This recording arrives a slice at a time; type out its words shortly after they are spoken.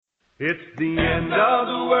It's the end of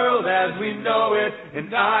the world as we know it, and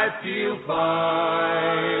I feel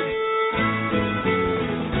fine.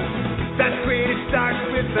 That creative starts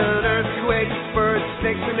with an earthquake, birds,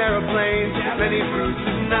 snakes, and aeroplanes. Many fruits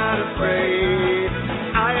and not afraid.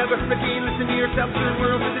 I have a freaking listen to yourself, third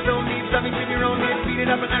world with its own needs. Something in your own head, beat it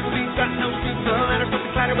up and acrobeats. Got no sleep, the ladder, something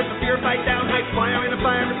clatter with the fear, fight down, hide, fire in a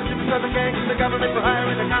fire. Mississippi Southern gangs and the government for hire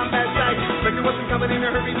in the combat site. Spectre wasn't coming in a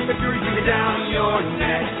hurry, leave a fury, keep it down your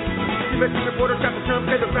neck. Investing reporter, trap the Trump,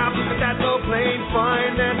 pay the problem with that low plane,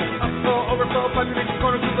 fine. Then upfall, overflow, population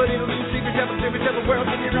corner, keep it in a loose, secret devil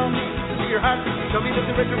world in your own needs. Your heart, tell me that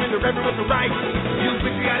the rich are in the reverend with the right. You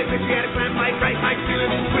patriotic plan, fight right, my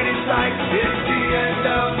feeling quit inside. It's the end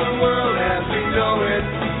of the world as we know it.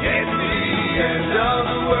 It's the end of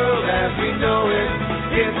the world as we know it.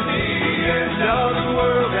 It's the end of the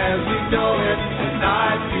world as we know it, and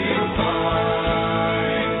I feel fine.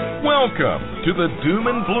 Welcome to the Doom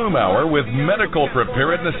and Gloom Hour with medical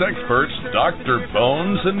preparedness experts Dr.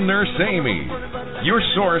 Bones and Nurse Amy. Your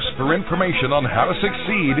source for information on how to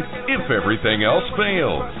succeed if everything else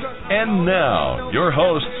fails. And now, your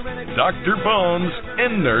hosts, Dr. Bones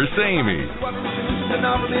and Nurse Amy. And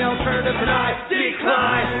offer the alternative and I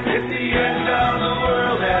decline. It's the end of the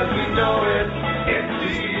world as we know it. It's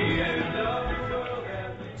the end of the world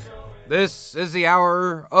as we know it. This is the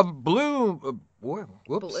hour of Bloom. Whoops.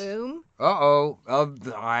 Bloom? Uh-oh.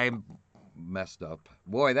 I messed up.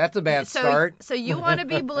 Boy, that's a bad start. So you want to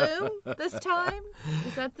be Bloom this time?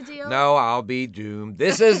 Is that the deal? No, I'll be doomed.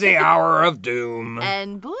 This is the hour of doom.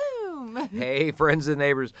 And Bloom. Hey, friends and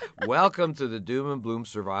neighbors. Welcome to the Doom and Bloom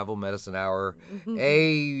Survival Medicine Hour.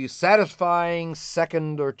 A satisfying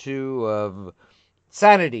second or two of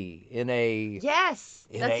sanity in a... Yes,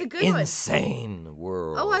 that's a good one. Insane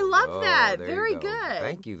world. Oh, I love that. There Very you go. good.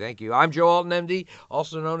 Thank you. I'm Joe Alton, MD,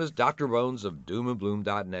 also known as Dr. Bones of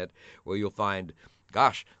doomandbloom.net, where you'll find,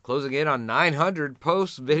 closing in on 900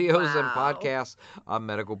 posts, videos, and podcasts on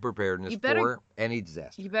medical preparedness for any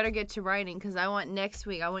disaster. You better get to writing, because next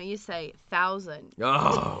week, I want you to say 1,000. Oh,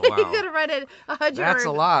 wow. You got to write it 100. That's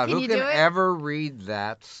a lot. Who can ever read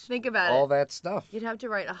that? Think about all that stuff. You'd have to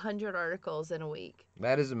write 100 articles in a week.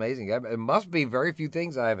 That is amazing. It must be very few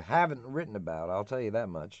things I haven't written about, I'll tell you that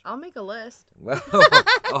much. I'll make a list. Well,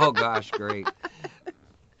 oh, gosh, great.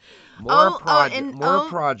 More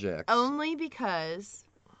projects. Only because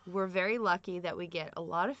we're very lucky that we get a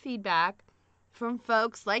lot of feedback from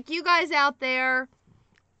folks like you guys out there,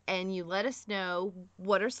 and you let us know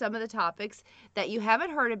what are some of the topics that you haven't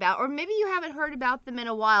heard about, or maybe you haven't heard about them in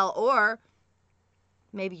a while, or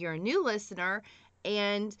maybe you're a new listener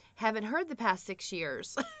and haven't heard the past 6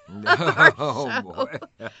 years.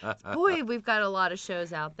 Boy, we've got a lot of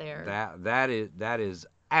shows out there. That is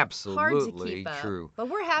absolutely hard to keep true. Up. But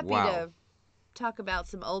we're happy to talk about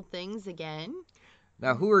some old things again.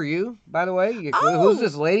 Now, who are you, by the way? Who's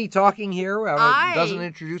this lady talking here? Doesn't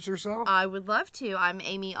introduce herself? I would love to. I'm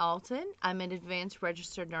Amy Alton. I'm an advanced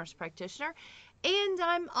registered nurse practitioner, and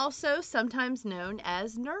I'm also sometimes known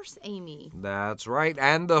as Nurse Amy. That's right,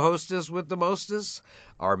 and the hostess with the mostest.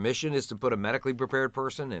 Our mission is to put a medically prepared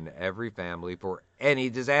person in every family for any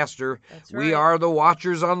disaster. That's right. We are the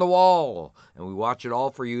watchers on the wall, and we watch it all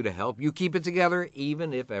for you to help you keep it together,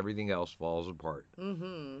 even if everything else falls apart.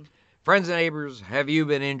 Mm-hmm. Friends and neighbors, have you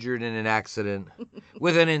been injured in an accident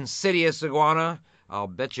with an insidious iguana? I'll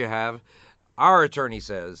bet you have. Our attorney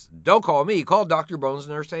says, don't call me, call Dr. Bones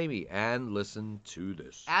Nurse Amy, and listen to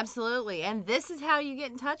this. Absolutely, and this is how you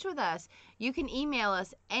get in touch with us. You can email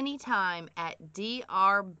us anytime at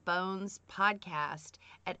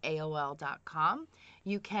drbonespodcast@aol.com.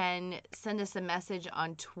 You can send us a message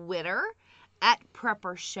on Twitter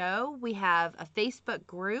 @PrepperShow. We have a Facebook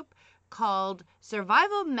group called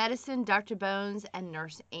Survival Medicine, Dr. Bones and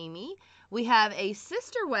Nurse Amy. We have a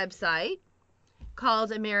sister website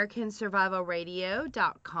called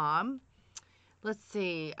AmericanSurvivalRadio.com. Let's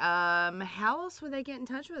see. How else would they get in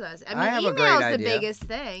touch with us? I mean, email's the biggest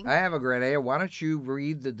thing. I have a great idea. Why don't you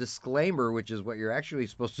read the disclaimer, which is what you're actually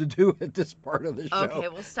supposed to do at this part of the show. Okay,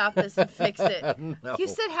 we'll stop this and fix it. No. You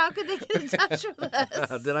said, how could they get in touch with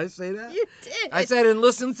us? Did I say that? You did. I said, and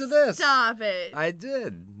listen to this. Stop it. I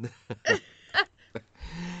did.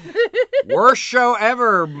 Worst show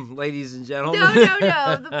ever, ladies and gentlemen.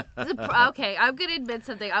 No. Okay, I'm going to admit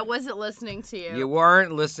something. I wasn't listening to you. You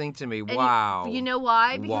weren't listening to me. And wow. You know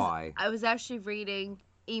why? Because why? I was actually reading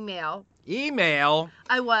email. Email?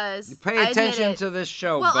 I was. You pay attention to this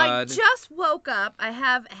show, bud. I just woke up. I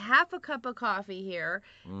have half a cup of coffee here,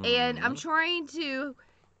 and I'm trying to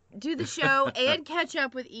do the show and catch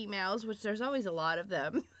up with emails, which there's always a lot of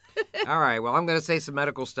them. All right, well, I'm going to say some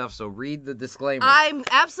medical stuff, so read the disclaimer. I'm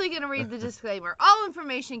absolutely going to read the disclaimer. All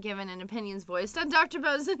information given and opinions voiced on Dr.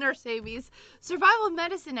 Bones and Nurse Amy's Survival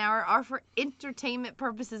Medicine Hour are for entertainment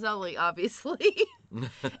purposes only, obviously,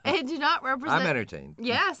 and do not represent... I'm entertained.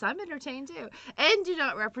 Yes, I'm entertained too. And do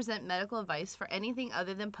not represent medical advice for anything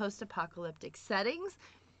other than post-apocalyptic settings.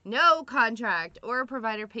 No contract or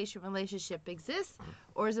provider-patient relationship exists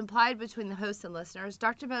or is implied between the host and listeners.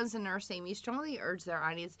 Dr. Bones and Nurse Amy strongly urge their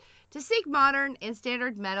audience to seek modern and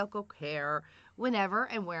standard medical care whenever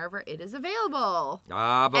and wherever it is available.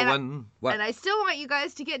 But and I still want you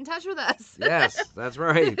guys to get in touch with us. Yes, that's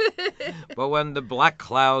right. But when the black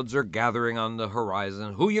clouds are gathering on the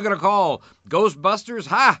horizon, who you going to call? Ghostbusters?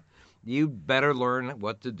 Ha! You better learn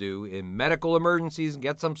what to do in medical emergencies and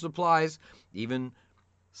get some supplies, even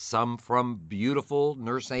some from beautiful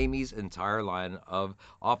Nurse Amy's entire line of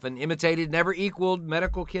often imitated, never equaled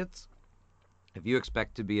medical kits. If you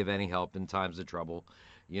expect to be of any help in times of trouble,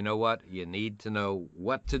 you know what? You need to know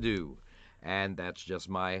what to do. And that's just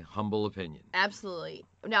my humble opinion. Absolutely.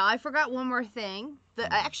 Now, I forgot one more thing.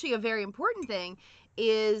 Actually, a very important thing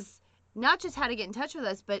is not just how to get in touch with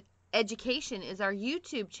us, but education is our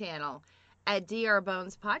YouTube channel at DR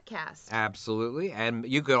Bones Podcast. Absolutely. And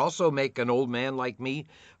you could also make an old man like me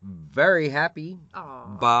very happy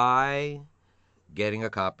by getting a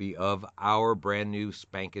copy of our brand new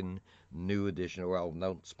spanking new edition. Well,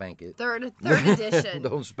 don't spank it. Third edition.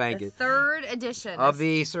 Don't spank it. Third edition. Of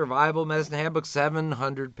the Survival Medicine Handbook,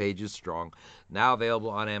 700 pages strong. Now available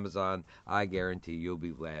on Amazon. I guarantee you'll be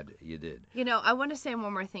glad you did. You know, I want to say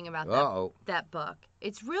one more thing about that book.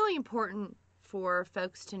 It's really important for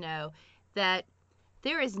folks to know that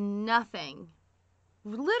there is nothing,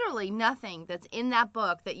 literally nothing that's in that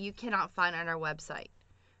book that you cannot find on our website.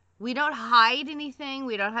 We don't hide anything.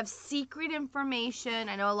 We don't have secret information.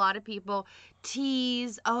 I know a lot of people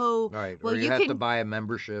tease, right. Well, you have to buy a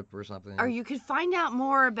membership or something. Or you could find out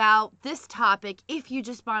more about this topic if you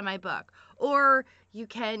just buy my book. Or you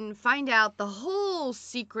can find out the whole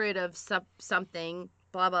secret of something,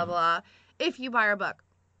 blah, blah, blah, if you buy our book.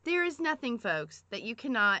 There is nothing, folks, that you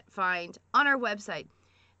cannot find on our website.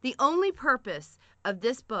 The only purpose of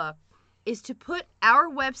this book is to put our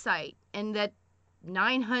website and that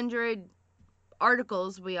 900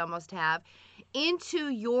 articles we almost have into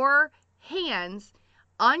your hands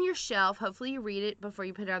on your shelf. Hopefully you read it before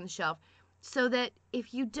you put it on the shelf, so that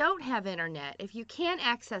if you don't have internet, if you can't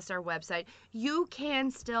access our website, you can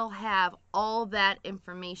still have all that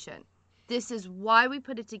information. This is why we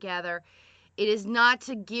put it together. It is not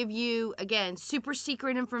to give you, again, super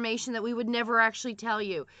secret information that we would never actually tell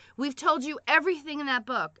you. We've told you everything in that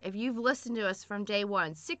book. If you've listened to us from day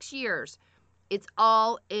one, 6 years, it's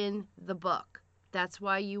all in the book. That's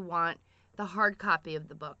why you want the hard copy of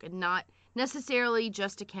the book and not necessarily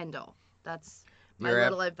just a Kindle. That's my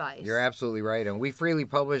little advice. You're absolutely right. And we freely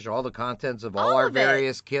publish all the contents of all our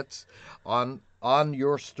various kits on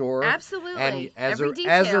your store. Absolutely. And as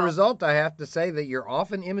a result, I have to say that you're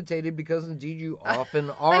often imitated because indeed you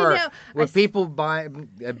often are. People buy,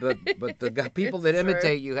 but the people that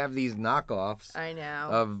imitate you have these knockoffs. I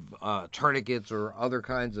know. Of tourniquets or other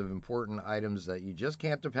kinds of important items that you just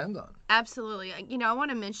can't depend on. Absolutely. You know, I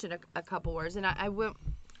want to mention a couple words, and I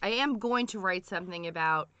am going to write something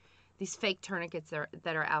about these fake tourniquets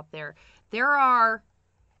that are out there. There are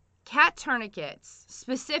C.A.T tourniquets,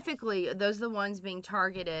 specifically, those are the ones being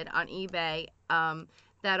targeted on eBay,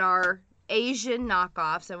 that are Asian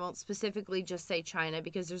knockoffs. I won't specifically just say China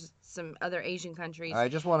because there's some other Asian countries. I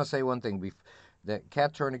just want to say one thing. That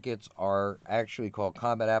C.A.T tourniquets are actually called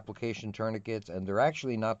combat application tourniquets, and they're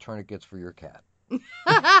actually not tourniquets for your cat. That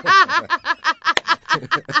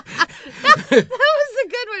was a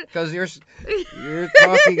good one. Because you're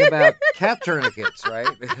talking about cat tourniquets, right?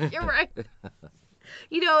 You're right.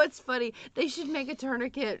 You know, it's funny. They should make a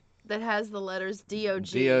tourniquet that has the letters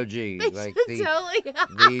D-O-G. D-O-G. Like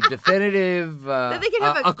the definitive,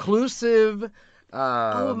 occlusive...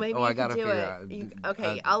 maybe you I can gotta do figure it.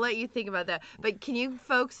 Okay, I'll let you think about that. But can you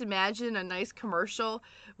folks imagine a nice commercial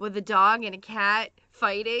with a dog and a cat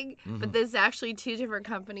fighting, but there's actually two different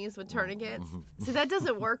companies with tourniquets? So that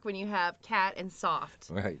doesn't work when you have cat and soft.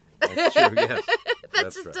 Right. That's true, yes.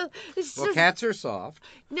 That's right. Cats are soft.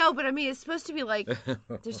 No, but I mean, it's supposed to be like,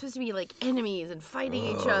 they're supposed to be like enemies and fighting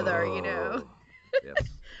each other, you know?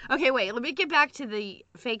 Yes. Okay, wait, let me get back to the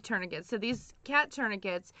fake tourniquets. So these C.A.T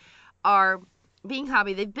tourniquets are being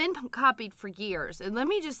copied. They've been copied for years. And let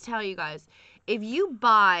me just tell you guys, if you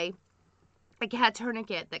buy a C.A.T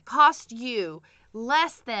tourniquet that costs you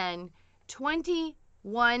less than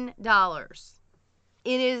 $21,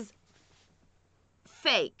 it is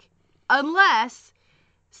fake. Unless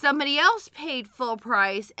somebody else paid full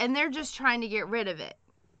price and they're just trying to get rid of it.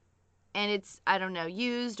 And it's, I don't know,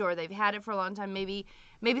 used, or they've had it for a long time. Maybe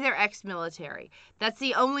they're ex-military. That's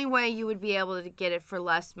the only way you would be able to get it for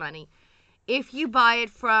less money. If you buy it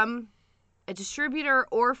from a distributor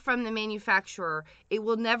or from the manufacturer, it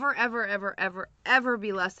will never, ever, ever, ever, ever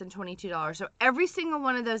be less than $22. So every single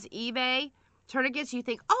one of those eBay tourniquets, you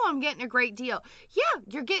think, oh, I'm getting a great deal. Yeah,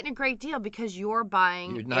 you're getting a great deal because you're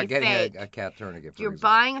buying You're not a getting fake. a cat tourniquet. You're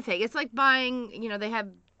buying a fake. It's like buying,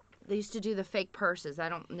 they used to do the fake purses. I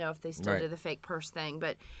don't know if they still do the fake purse thing,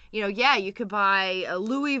 but you could buy a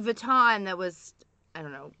Louis Vuitton that was, I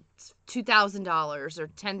don't know, $2,000 or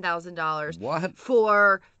 $10,000. What?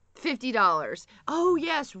 For $50. Oh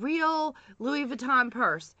yes, real Louis Vuitton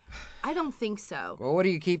purse. I don't think so. Well, what do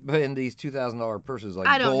you keep in these $2,000 purses? Like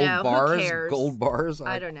I don't gold know. bars? Who cares? Gold bars?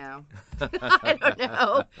 I don't know. I don't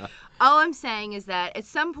know. All I'm saying is that at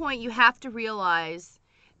some point you have to realize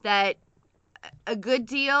that a good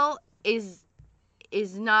deal is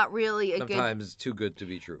not really a good. Sometimes it's too good to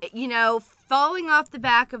be true. Falling off the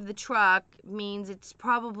back of the truck means it's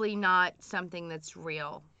probably not something that's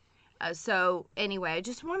real. So anyway, I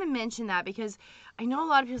just want to mention that because I know a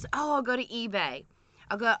lot of people say, oh, I'll go to eBay.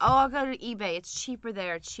 I'll go to eBay. It's cheaper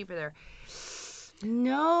there.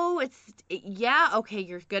 No, okay,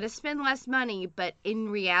 you're going to spend less money, but in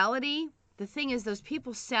reality, the thing is those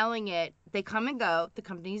people selling it, they come and go. The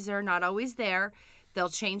companies are not always there. They'll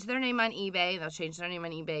change their name on eBay. They'll change their name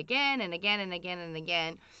on eBay again and again and again and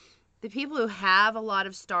again. The people who have a lot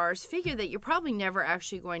of stars figure that you're probably never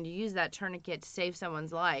actually going to use that tourniquet to save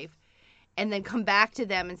someone's life. And then come back to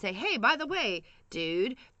them and say, hey, by the way,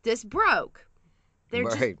 dude, this broke. They're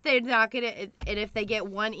not going to, and if they get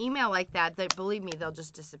one email like that, believe me, they'll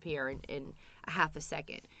just disappear in a half a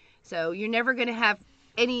second. So you're never going to have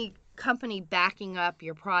any company backing up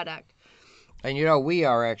your product. And we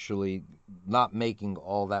are actually not making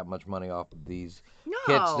all that much money off of these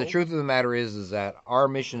kits. The truth of the matter is that our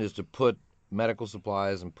mission is to put medical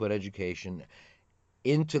supplies and put education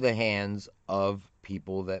into the hands of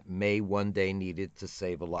people that may one day need it to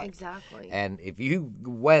save a life. Exactly. And if you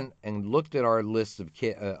went and looked at our list of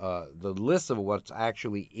the list of what's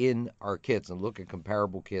actually in our kits and look at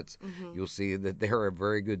comparable kits, you'll see that they're a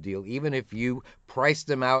very good deal. Even if you price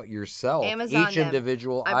them out yourself, Amazon each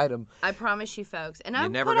individual item. I promise you, folks. And you're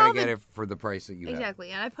never going to get it for the price that you have. Exactly.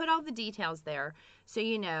 And I put all the details there.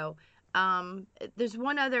 So there's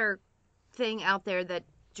one other thing out there that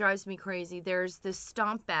drives me crazy. There's this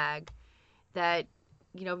stomp bag that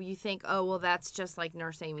you think, oh, well, that's just like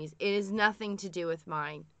Nurse Amy's. It is nothing to do with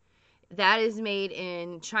mine. That is made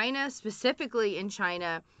in China, specifically in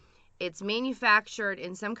China. It's manufactured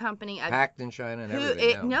in some company. Packed in China and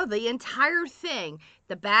everything. No, the entire thing,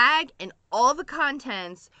 the bag and all the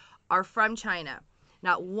contents are from China.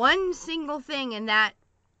 Not one single thing in that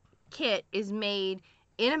kit is made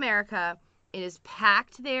in America. It is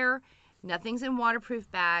packed there. Nothing's in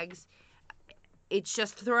waterproof bags. It's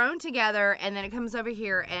just thrown together, and then it comes over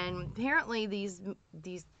here. And apparently, these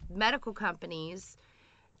medical companies,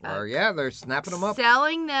 they're snapping them up,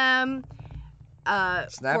 selling them,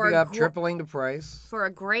 snapping up, tripling the price for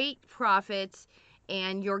a great profit,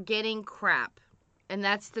 and you're getting crap, and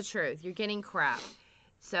that's the truth. You're getting crap.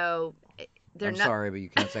 So I'm sorry, but you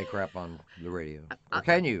can't say crap on the radio. Or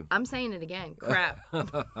can you? I'm saying it again. Crap.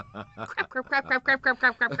 crap.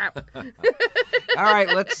 All right,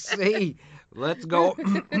 let's see. Let's go.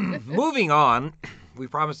 Moving on. We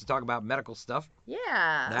promised to talk about medical stuff. Yeah.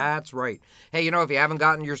 That's right. Hey, if you haven't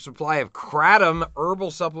gotten your supply of Kratom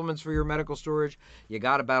herbal supplements for your medical storage, you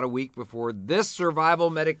got about a week before this survival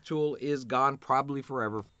medic tool is gone, probably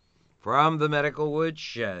forever. From the medical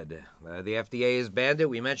woodshed. The FDA has banned it.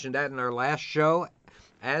 We mentioned that in our last show.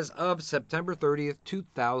 As of September 30th,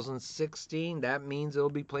 2016, that means it'll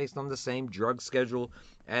be placed on the same drug schedule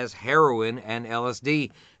as heroin and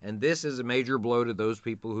LSD. And this is a major blow to those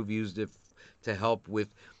people who've used it to help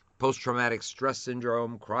with post-traumatic stress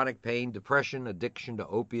syndrome, chronic pain, depression, addiction to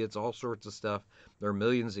opiates, all sorts of stuff. There are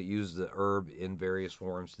millions that use the herb in various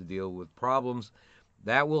forms to deal with problems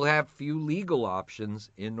that will have few legal options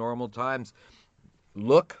in normal times.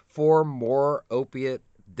 Look for more opiate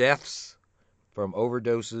deaths from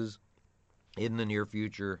overdoses in the near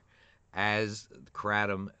future as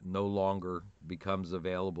Kratom no longer becomes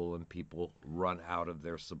available and people run out of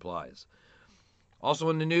their supplies. Also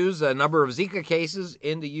in the news, a number of Zika cases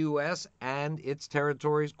in the U.S. and its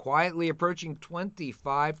territories, quietly approaching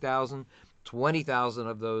 25,000, 20,000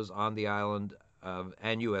 of those on the island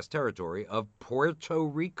and U.S. territory of Puerto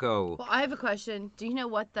Rico. Well, I have a question. Do you know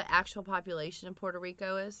what the actual population of Puerto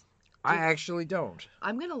Rico is? I actually don't.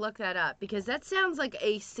 I'm going to look that up because that sounds like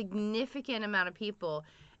a significant amount of people.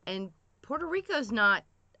 And Puerto Rico's not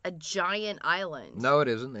a giant island. No, it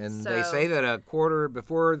isn't. And they say that a quarter,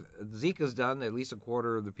 before Zika's done, at least a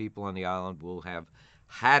quarter of the people on the island will have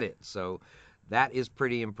had it. So that is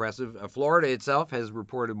pretty impressive. Florida itself has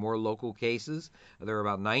reported more local cases. There are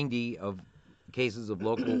about 90 of cases of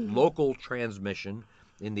local transmission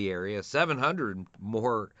in the area, 700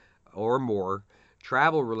 more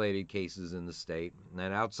travel-related cases in the state.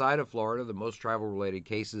 And outside of Florida, the most travel-related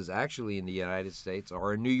cases actually in the United States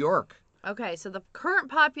are in New York. Okay, so the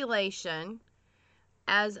current population,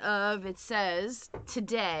 as of, it says,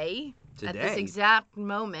 today, at this exact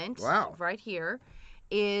moment, right here,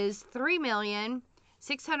 is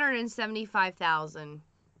 3,675,000.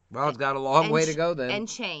 Well, it's got a long way to go then. And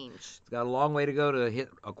change. It's got a long way to go to hit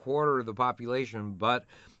a quarter of the population, but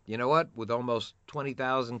you know what? With almost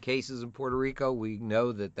 20,000 cases in Puerto Rico, we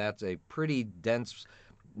know that that's a pretty dense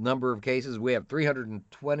number of cases. We have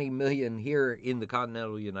 320 million here in the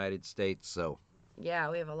continental United States, so. Yeah,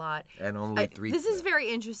 we have a lot. And only three. This is very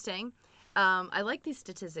interesting. I like these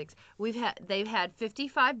statistics. They've had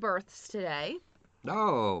 55 births today.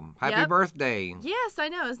 Oh, happy birthday. Yes, I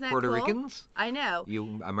know. Isn't that Puerto cool? Ricans? I know.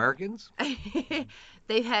 You Americans?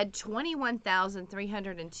 They've had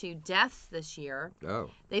 21,302 deaths this year.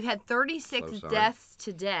 Oh. They've had 36 deaths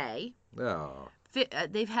today. Oh.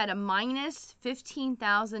 They've had a minus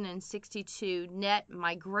 15,062 net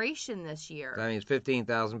migration this year. That means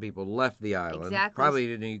 15,000 people left the island. Exactly. Probably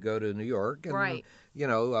didn't go to New York and, right.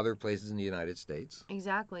 Other places in the United States.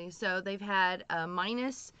 Exactly. So they've had a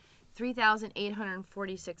minus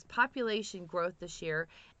 3,846 population growth this year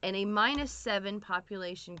and a minus 7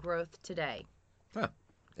 population growth today. Huh.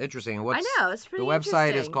 Interesting. I know, it's pretty interesting. The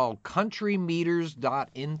website is interesting. called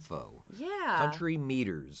countrymeters.info. Yeah.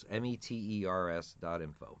 Countrymeters,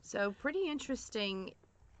 METERS.info. So pretty interesting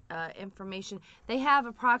information. They have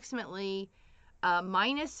approximately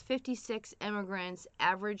minus 56 immigrants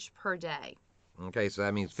average per day. Okay, so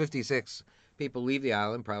that means 56 people leave the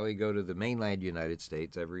island, probably go to the mainland United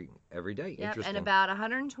States every day. Yep, Interesting. and about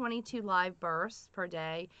 122 live births per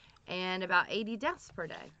day and about 80 deaths per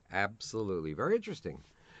day. Absolutely. Very interesting.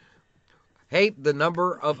 Hey, the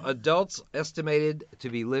number of adults estimated to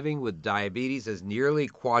be living with diabetes has nearly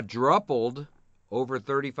quadrupled over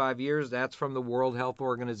 35 years. That's from the World Health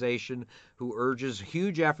Organization, who urges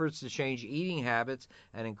huge efforts to change eating habits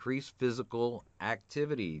and increase physical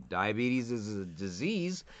activity. Diabetes is a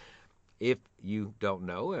disease, if you don't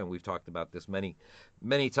know, and we've talked about this many,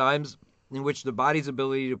 many times, in which the body's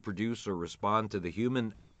ability to produce or respond to the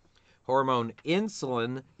human hormone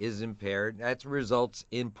insulin is impaired. That results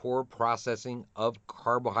in poor processing of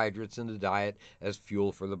carbohydrates in the diet as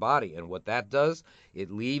fuel for the body. And what that does, it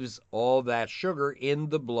leaves all that sugar in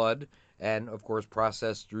the blood and, of course,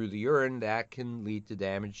 processed through the urine. That can lead to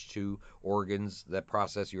damage to organs that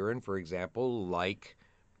process urine, for example, like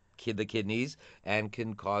the kidneys, and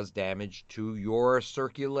can cause damage to your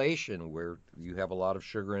circulation where you have a lot of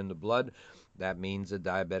sugar in the blood. That means that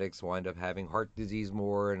diabetics wind up having heart disease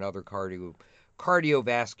more and other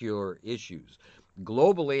cardiovascular issues.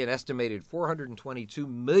 Globally, an estimated 422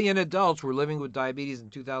 million adults were living with diabetes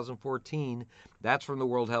in 2014. That's from the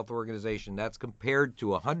World Health Organization. That's compared to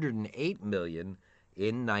 108 million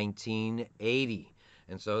in 1980.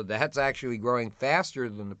 And so that's actually growing faster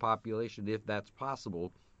than the population, if that's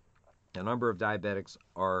possible. A number of diabetics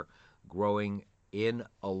are growing in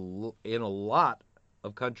a lot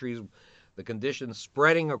of countries. The condition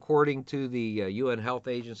spreading according to the UN Health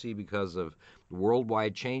Agency because of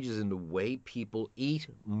worldwide changes in the way people eat,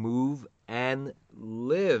 move, and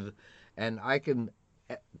live. And I can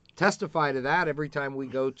testify to that every time we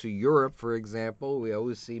go to Europe, for example. We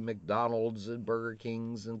always see McDonald's and Burger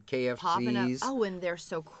Kings and KFCs. Popping up. Oh, and they're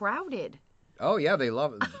so crowded. Oh, yeah, they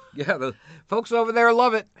love it. Yeah, the folks over there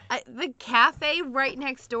love it. The cafe right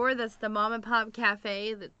next door, that's the mom and pop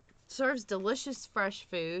cafe that serves delicious fresh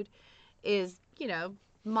food, is,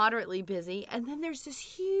 moderately busy. And then there's this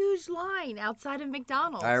huge line outside of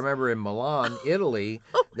McDonald's. I remember in Milan, Italy,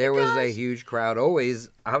 there was a huge crowd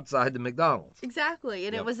always outside the McDonald's. Exactly.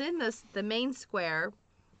 And it was in the main square.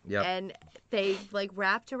 Yep. And they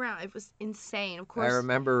wrapped around. It was insane. Of course. I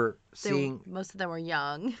remember seeing. Most of them were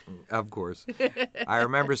young. Of course. I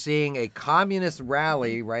remember seeing a communist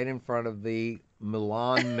rally right in front of the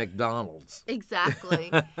Milan McDonald's.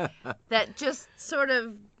 Exactly. That just sort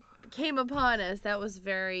of came upon us. That was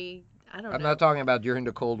very. I don't know. I'm not talking about during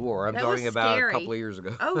the Cold War. I'm talking about scary. A couple of years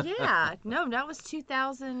ago. Oh, yeah. No, that was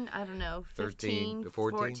 2000, I don't know, 13 15, to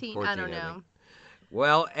 14? 14, I don't know.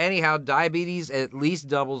 Well, anyhow, diabetes at least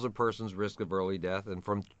doubles a person's risk of early death. And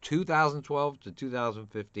from 2012 to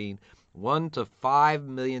 2015, 1 to 5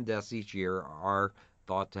 million deaths each year are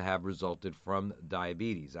thought to have resulted from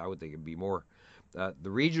diabetes. I would think it'd be more. The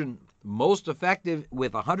region most affected,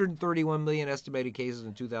 with 131 million estimated cases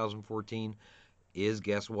in 2014, is,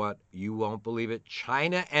 guess what? You won't believe it,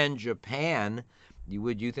 China and Japan.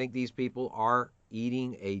 Would you think these people are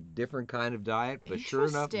eating a different kind of diet? But sure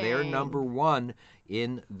enough, they're number one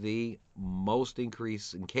in the most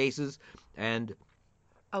increase in cases. And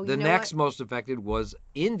the next most affected was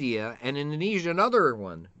India, and Indonesia, another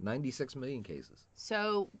one, 96 million cases.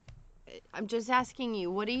 So I'm just asking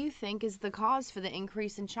you, what do you think is the cause for the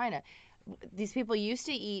increase in China? These people used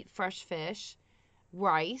to eat fresh fish,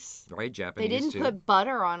 rice. Right, Japanese They didn't put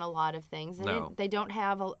butter on a lot of things. They don't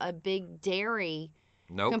have a big dairy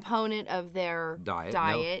component of their diet.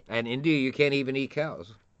 Nope. And India, you can't even eat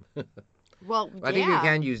cows. Well, I think you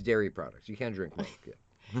can use dairy products. You can drink milk.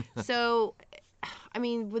 Yeah. So, I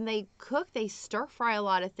mean, when they cook, they stir fry a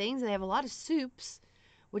lot of things. They have a lot of soups,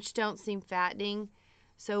 which don't seem fattening.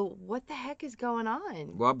 So what the heck is going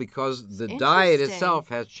on? Well, because the diet itself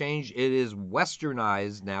has changed. It is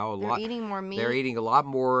westernized now. They're eating more meat. They're eating a lot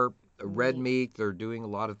more red meat. They're doing a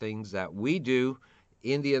lot of things that we do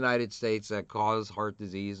in the United States that cause heart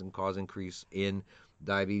disease and cause increase in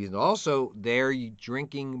diabetes. And also, they're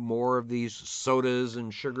drinking more of these sodas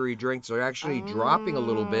and sugary drinks. They're actually dropping a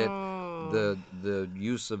little bit the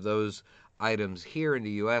use of those items here in the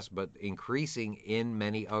U.S., but increasing in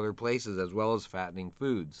many other places, as well as fattening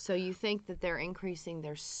foods. So you think that they're increasing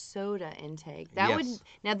their soda intake? Yes.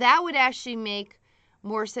 That would actually make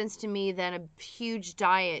more sense to me than a huge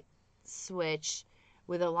diet switch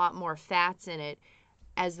with a lot more fats in it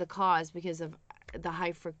as the cause, because of the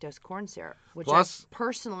high fructose corn syrup, which I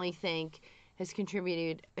personally think has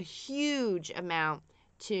contributed a huge amount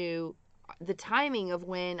to the timing of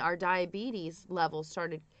when our diabetes levels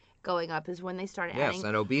started going up, is when they started adding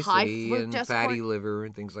and obesity and fatty liver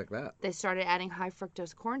and things like that. They started adding high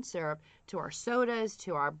fructose corn syrup to our sodas,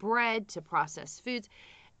 to our bread, to processed foods.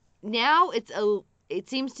 Now it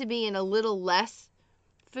seems to be in a little less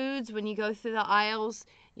foods. When you go through the aisles,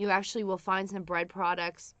 you actually will find some bread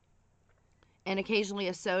products and occasionally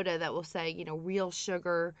a soda that will say, real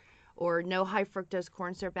sugar or no high fructose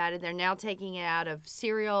corn syrup added. They're now taking it out of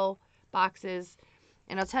cereal boxes.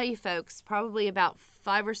 And I'll tell you, folks, probably about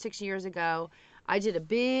 5 or 6 years ago, I did a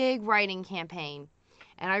big writing campaign.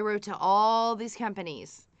 And I wrote to all these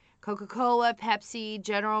companies, Coca-Cola, Pepsi,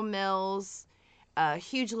 General Mills, a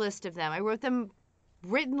huge list of them. I wrote them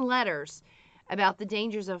written letters about the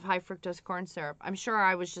dangers of high fructose corn syrup. I'm sure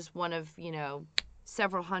I was just one of,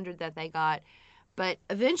 several hundred that they got. But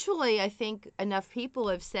eventually, I think enough people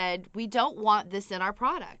have said, we don't want this in our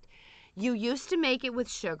product. You used to make it with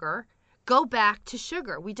sugar. Go back to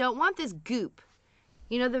sugar. We don't want this goop.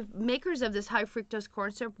 The makers of this high fructose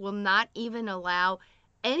corn syrup will not even allow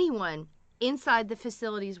anyone inside the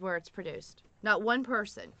facilities where it's produced. Not one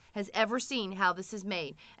person has ever seen how this is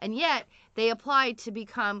made. And yet, they applied to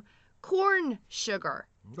become corn sugar.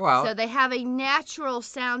 Well, so they have a natural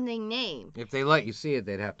sounding name. If they let you see it,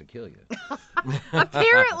 they'd have to kill you.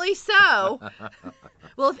 Apparently so.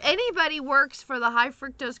 Well, if anybody works for the high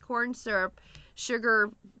fructose corn syrup,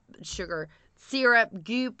 sugar, syrup,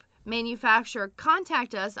 goop manufacturer,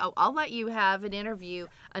 contact us. I'll let you have an interview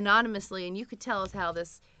anonymously, and you could tell us how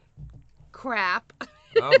this crap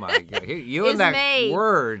oh my God. You and that made.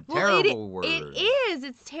 Word. Terrible word. It is.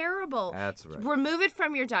 It's terrible. That's right. Remove it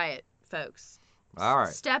from your diet, folks. All right.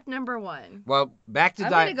 Step number 1. Well, back to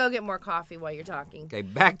I'm going to go get more coffee while you're talking. Okay,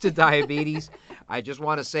 back to diabetes. I just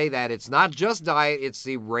want to say that it's not just diet, it's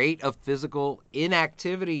the rate of physical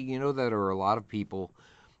inactivity. That are a lot of people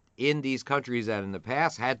in these countries that in the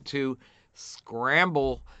past had to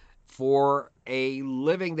scramble for a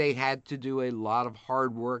living. They had to do a lot of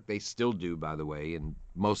hard work. They still do, by the way, in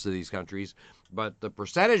most of these countries. But the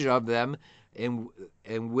percentage of them in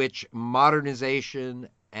which modernization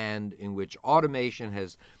and in which automation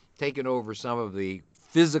has taken over some of the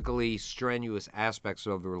physically strenuous aspects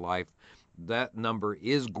of their life, that number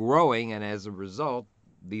is growing, and as a result,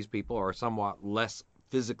 these people are somewhat less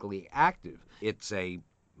physically active. It's a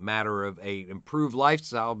matter of an improved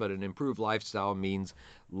lifestyle, but an improved lifestyle means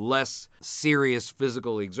less serious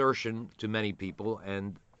physical exertion to many people,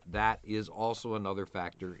 and that is also another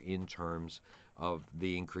factor in terms of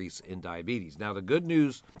the increase in diabetes. Now, the good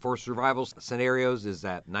news for survival scenarios is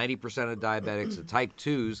that 90% of diabetics and type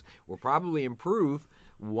 2s will probably improve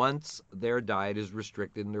once their diet is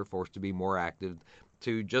restricted and they're forced to be more active.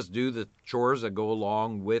 to just do the chores that go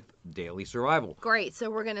along with daily survival. Great. So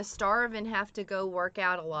we're going to starve and have to go work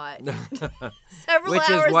out a lot. Several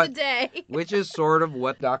hours a day. Which is sort of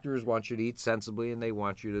what doctors want you to eat sensibly, and they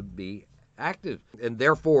want you to be active. And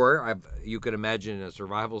therefore, you can imagine in a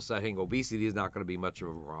survival setting, obesity is not going to be much of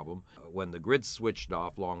a problem when the grid's switched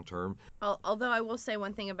off long term. Although I will say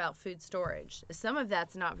one thing about food storage. Some of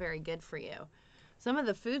that's not very good for you. Some of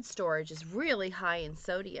the food storage is really high in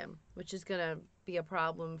sodium, which is going to be a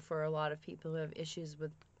problem for a lot of people who have issues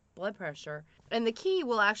with blood pressure. And the key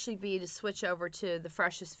will actually be to switch over to the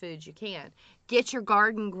freshest foods you can. Get your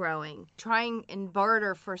garden growing. Try and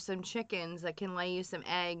barter for some chickens that can lay you some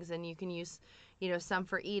eggs, and you can use, some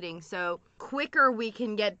for eating. So quicker we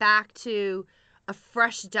can get back to a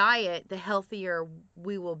fresh diet, the healthier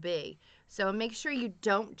we will be. So make sure you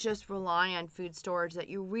don't just rely on food storage, that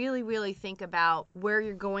you really, really think about where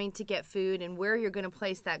you're going to get food and where you're going to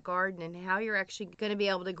place that garden and how you're actually going to be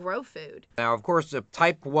able to grow food. Now, of course, the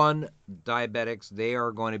type 1 diabetics, they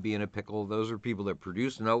are going to be in a pickle. Those are people that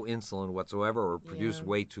produce no insulin whatsoever or produce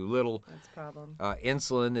way too little. That's a problem.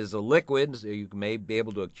 Insulin is a liquid, so you may be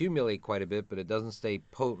able to accumulate quite a bit, but it doesn't stay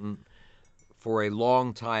potent for a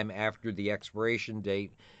long time after the expiration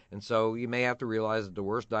date. And so you may have to realize that the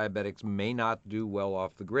worst diabetics may not do well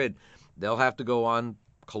off the grid. They'll have to go on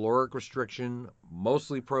caloric restriction,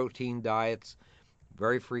 mostly protein diets,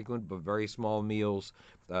 very frequent but very small meals,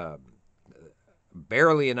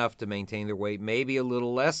 barely enough to maintain their weight, maybe a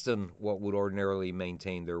little less than what would ordinarily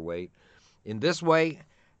maintain their weight. In this way,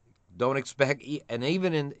 don't expect, and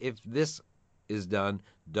even if this is done,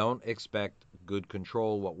 don't expect good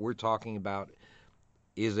control. What we're talking about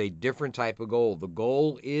is a different type of goal. The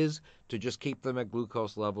goal is to just keep them at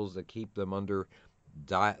glucose levels that keep them under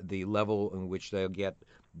the level in which they'll get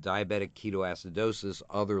diabetic ketoacidosis,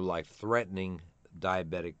 other life-threatening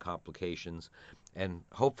diabetic complications, and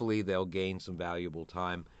hopefully they'll gain some valuable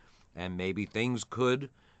time, and maybe things could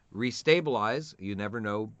restabilize. You never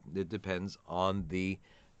know. It depends on the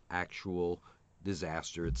actual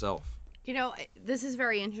disaster itself. This is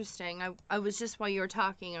very interesting. I was just, while you were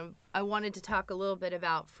talking, I wanted to talk a little bit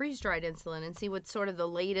about freeze-dried insulin and see what sort of the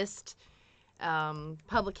latest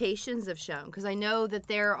publications have shown, because I know that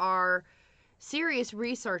there are serious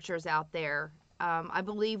researchers out there. I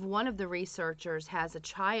believe one of the researchers has a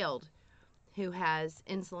child who has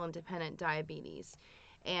insulin-dependent diabetes.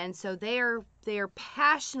 And so they're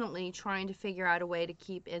passionately trying to figure out a way to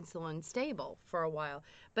keep insulin stable for a while.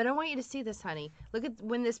 But I want you to see this, honey. Look at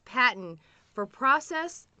when this patent for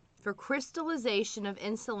crystallization of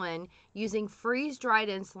insulin using freeze-dried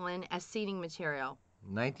insulin as seeding material.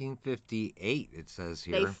 1958, it says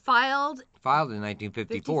here. They filed in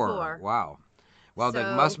 1954. Wow. Well,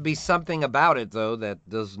 there must be something about it, though, that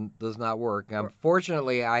does not work.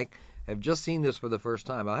 Unfortunately, I have just seen this for the first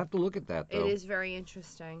time. I'll have to look at that, though. It is very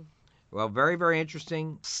interesting. Well, very, very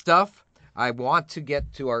interesting stuff. I want to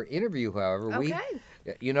get to our interview, however. Okay.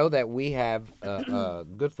 You know that we have a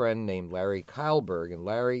good friend named Larry Keilberg, and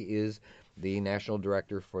Larry is the National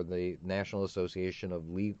Director for the National Association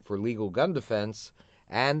for Legal Gun Defense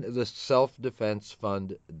and the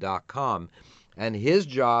SelfDefenseFund.com. And his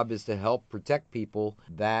job is to help protect people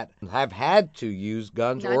that have had to use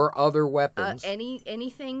guns or other weapons.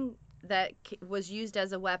 Anything that was used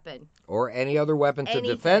as a weapon. Or any other weapon to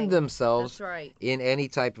defend themselves. That's right. In any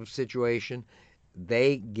type of situation.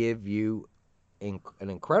 They give you an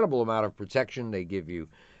incredible amount of protection. They give you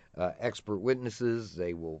expert witnesses.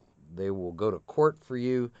 They will go to court for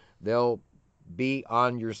you. They'll be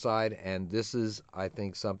on your side. And this is, I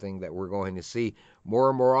think, something that we're going to see more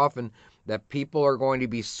and more often, that people are going to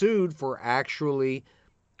be sued for actually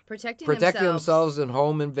protecting themselves in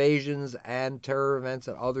home invasions and terror events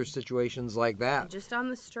and other situations like that. Just on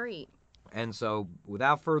the street. And so,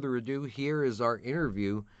 without further ado, here is our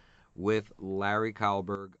interview with Larry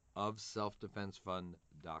Keilberg of SelfDefenseFund.com.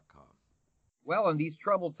 Well, in these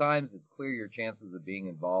troubled times, it's clear your chances of being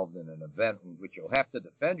involved in an event in which you'll have to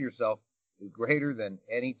defend yourself is greater than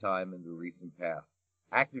any time in the recent past.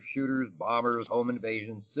 Active shooters, bombers, home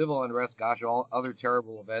invasions, civil unrest, all other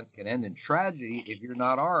terrible events can end in tragedy if you're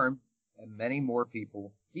not armed, and many more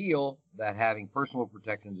people feel that having personal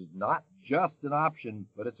protection is not just an option,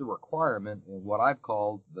 but it's a requirement in what I've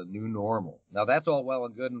called the new normal. Now, that's all well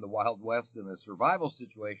and good in the Wild West in a survival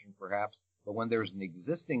situation, perhaps, but when there's an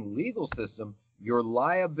existing legal system, your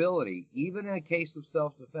liability, even in a case of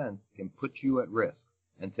self-defense, can put you at risk.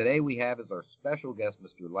 And today we have as our special guest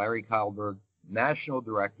Mr. Larry Keilberg, National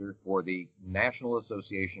Director for the National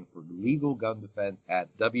Association for Legal Gun Defense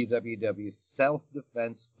at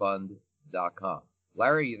www.selfdefensefund.com.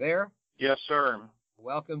 Larry, you there? Yes, sir.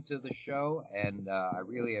 Welcome to the show, and I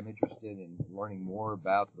really am interested in learning more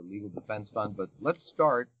about the Legal Defense Fund, but let's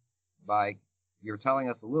start by you're telling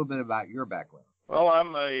us a little bit about your background. Well,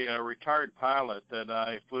 I'm a retired pilot that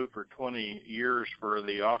I flew for 20 years for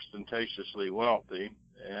the ostentatiously wealthy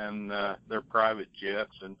and their private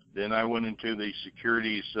jets, and then I went into the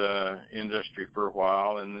securities industry for a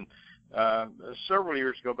while, and then several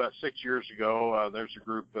years ago, about 6 years ago, there's a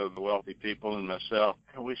group of wealthy people and myself,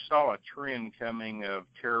 and we saw a trend coming of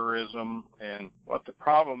terrorism. And what the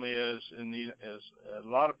problem is a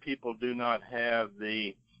lot of people do not have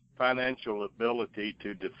the financial ability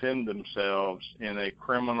to defend themselves in a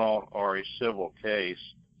criminal or a civil case.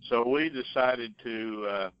 So we decided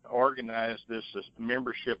to organize this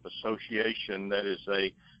membership association that is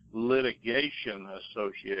a litigation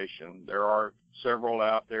association. There are several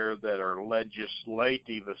out there that are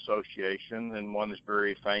legislative association, and one is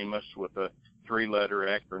very famous with a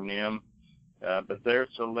 3-letter acronym. But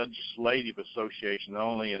there's a legislative association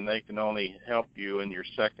only, and they can only help you in your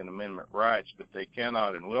Second Amendment rights, but they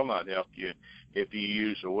cannot and will not help you if you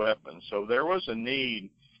use a weapon. So there was a need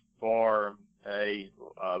for a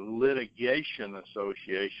litigation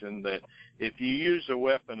association that if you use a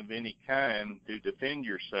weapon of any kind to defend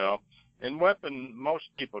yourself, and weapon, most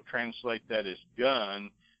people translate that as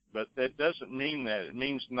gun, but that doesn't mean that. It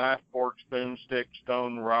means knife, fork, spoon, stick,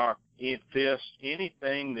 stone, rock, fist,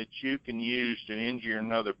 anything that you can use to injure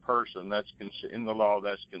another person. That's in the law,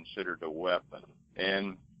 that's considered a weapon.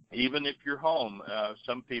 And even if you're home,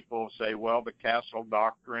 some people say, well, the castle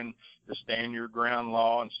doctrine, the stand your ground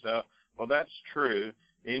law and stuff. Well, that's true,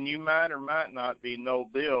 and you might or might not be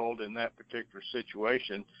no-billed in that particular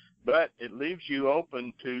situation, but it leaves you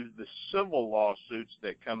open to the civil lawsuits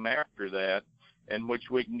that come after that, in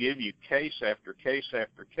which we can give you case after case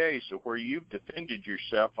after case of where you've defended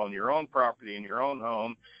yourself on your own property in your own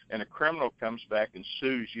home, and a criminal comes back and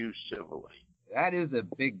sues you civilly. That is a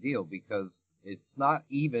big deal because it's not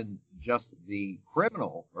even just the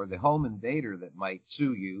criminal or the home invader that might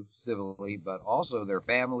sue you civilly, but also their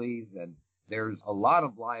families, and there's a lot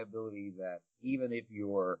of liability that even if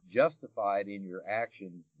you're justified in your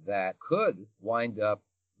actions that could wind up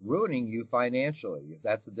ruining you financially.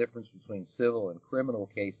 That's the difference between civil and criminal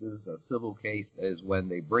cases. A civil case is when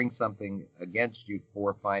they bring something against you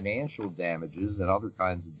for financial damages and other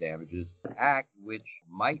kinds of damages, an act which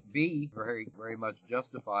might be very, very much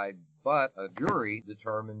justified, but a jury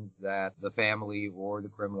determines that the family or the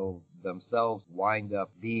criminal themselves wind up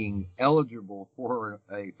being eligible for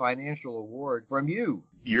a financial award from you.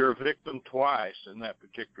 You're a victim twice in that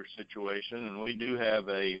particular situation, and we do have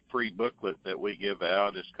a free booklet that we give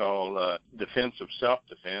out. It's called Defense of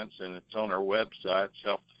Self-Defense, and it's on our website,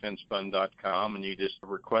 SelfDefenseFund.com, and you just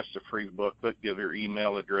request a free booklet, give your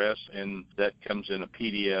email address, and that comes in a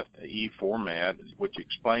PDF format, which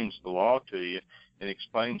explains the law to you and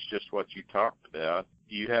explains just what you talked about.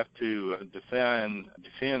 You have to defend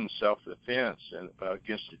self-defense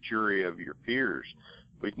against a jury of your peers.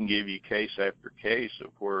 We can give you case after case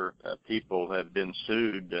of where people have been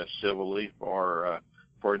sued civilly for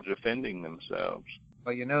defending themselves.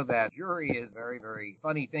 Well, you know, that jury is a very, very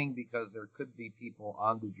funny thing because there could be people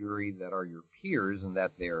on the jury that are your peers and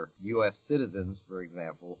that they're U.S. citizens, for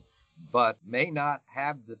example, but may not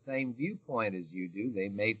have the same viewpoint as you do. They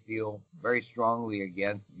may feel very strongly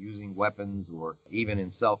against using weapons or even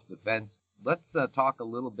in self-defense. Let's talk a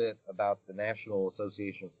little bit about the National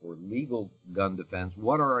Association for Legal Gun Defense.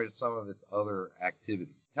 What are some of its other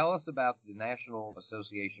activities? Tell us about the National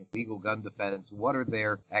Association for Legal Gun Defense. What are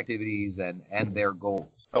their activities and their goals?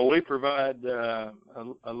 We provide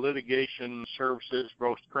litigation services,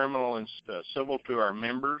 both criminal and civil, to our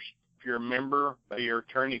members. If you're a member, your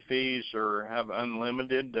attorney fees have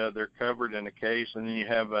unlimited. They're covered in a case, and then you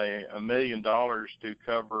have $1 million to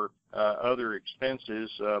cover other expenses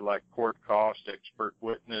like court cost, expert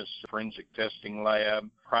witness, forensic testing lab,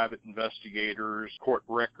 private investigators, court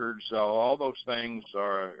records. All those things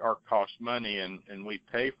are cost money, and we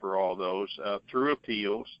pay for all those through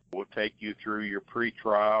appeals. We'll take you through your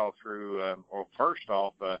pretrial, through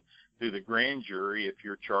the grand jury if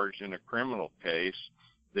you're charged in a criminal case.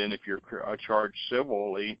 Then if you're charged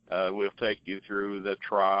civilly, we'll take you through the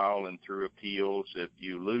trial and through appeals if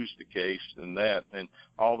you lose the case, and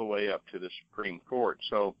all the way up to the Supreme Court.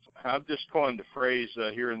 So I'm just coined the phrase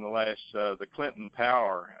here in the last, the Clinton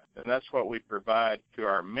power, and that's what we provide to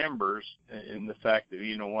our members in the fact that,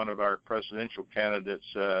 one of our presidential candidates,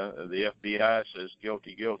 the FBI says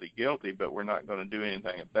guilty, guilty, guilty, but we're not going to do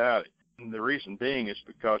anything about it. And the reason being is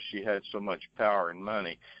because she had so much power and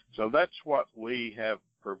money. So that's what we have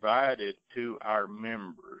provided to our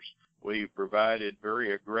members. We provided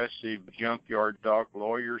very aggressive junkyard dog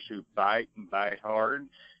lawyers who bite and bite hard.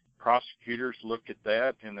 Prosecutors look at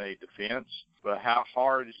that in a defense, but how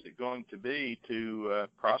hard is it going to be to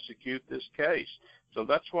prosecute this case? So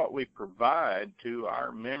that's what we provide to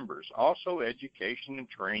our members. Also, education and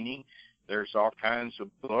training. There's all kinds of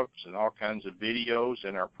books and all kinds of videos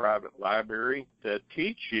in our private library that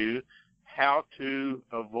teach you how to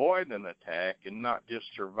avoid an attack and not just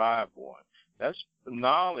survive one. That's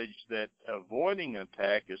knowledge that avoiding an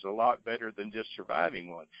attack is a lot better than just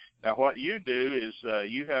surviving one. Now, what you do is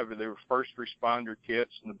you have the first responder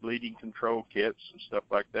kits and the bleeding control kits and stuff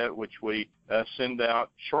like that, which we send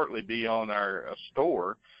out shortly be on our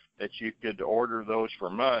store, that you could order those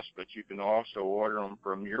from us, but you can also order them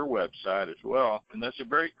from your website as well. And that's a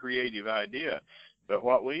very creative idea. But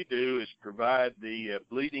what we do is provide the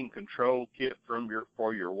bleeding control kit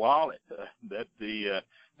for your wallet, that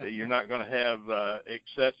you're not going to have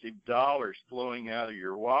excessive dollars flowing out of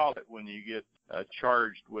your wallet when you get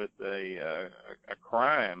charged with a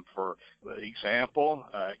crime. For example,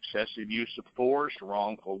 excessive use of force,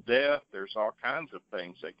 wrongful death. There's all kinds of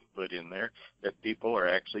things they can put in there that people are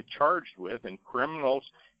actually charged with. And criminals,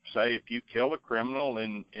 say if you kill a criminal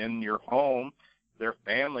in your home, their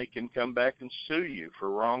family can come back and sue you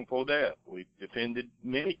for wrongful death. We've defended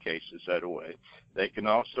many cases that way. They can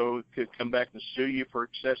also come back and sue you for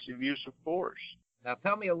excessive use of force. Now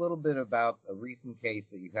tell me a little bit about a recent case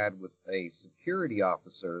that you had with a security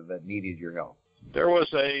officer that needed your help. There was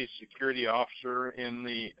a security officer in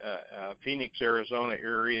the Phoenix, Arizona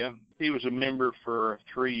area. He was a member for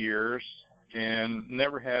 3 years and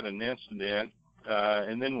never had an incident.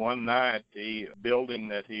 And then one night, the building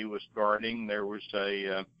that he was guarding, there was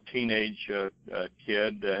a teenage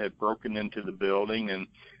kid that had broken into the building, and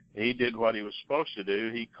he did what he was supposed to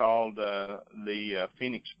do. He called the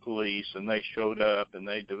Phoenix police, and they showed up, and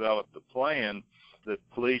they developed a plan. The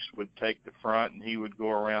police would take the front, and he would go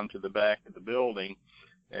around to the back of the building.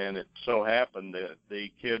 And it so happened that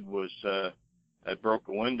the kid had broke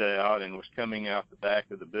a window out and was coming out the back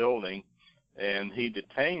of the building. And he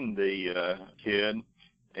detained the kid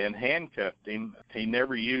and handcuffed him. He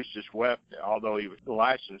never used his weapon, although he was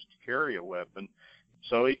licensed to carry a weapon.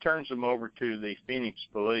 So he turns him over to the Phoenix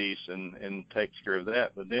police and takes care of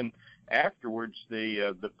that. But then afterwards,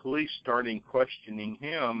 the police started questioning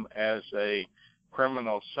him as a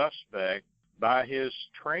criminal suspect by his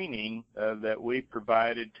training that we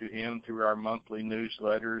provided to him through our monthly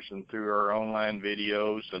newsletters and through our online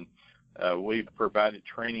videos, and we provided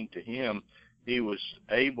training to him. He was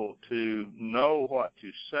able to know what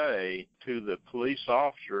to say to the police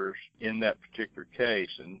officers in that particular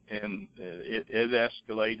case, and it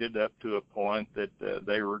escalated up to a point that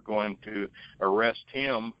they were going to arrest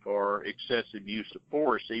him for excessive use of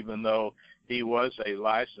force, even though he was a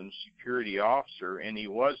licensed security officer and he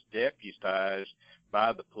was deputized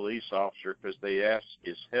by the police officer because they asked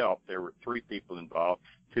his help. There were 3 people involved,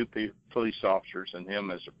 2 police officers and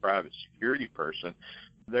him as a private security person.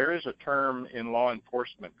 There is a term in law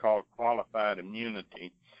enforcement called qualified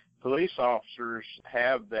immunity. Police officers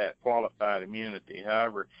have that qualified immunity.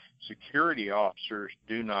 However, security officers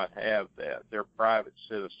do not have that. They're private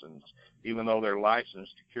citizens. Even though they're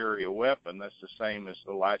licensed to carry a weapon, that's the same as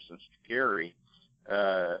the license to carry,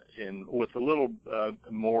 and with a little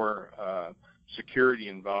more security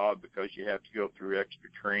involved because you have to go through extra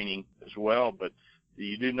training as well, but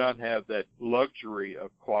you do not have that luxury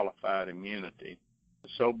of qualified immunity.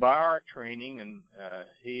 So by our training, and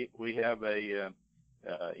we have a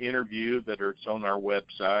interview that it's on our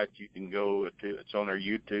website. You can go to, it's on our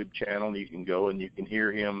YouTube channel. You can go and you can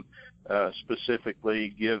hear him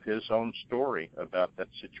specifically give his own story about that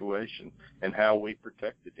situation and how we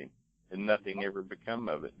protected him. And nothing ever become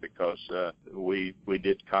of it because we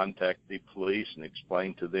did contact the police and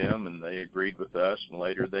explain to them, and they agreed with us. And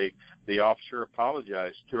later the officer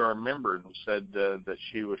apologized to our member and said that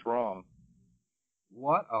she was wrong.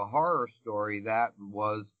 What a horror story that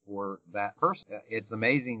was for that person. It's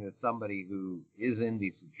amazing that somebody who is in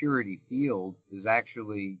the security field is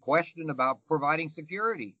actually questioned about providing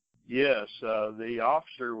security. Yes, the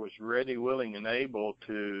officer was ready, willing, and able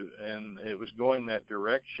to, and it was going that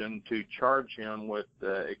direction to charge him with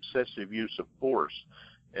excessive use of force.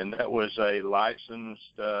 And that was a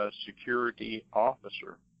licensed security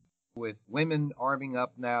officer. With women arming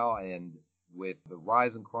up now and with the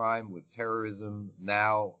rise in crime, with terrorism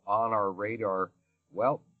now on our radar,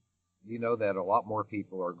 well, you know that a lot more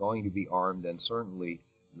people are going to be armed, and certainly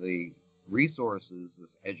the resources,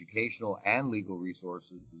 educational and legal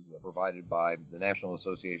resources provided by the National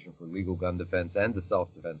Association for Legal Gun Defense and the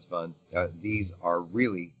SelfDefense Fund, these are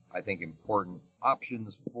really I think, important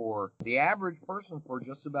options for the average person, for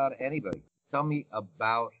just about anybody. Tell me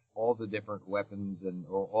about all the different weapons and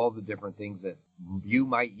all the different things that you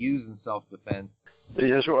might use in self-defense.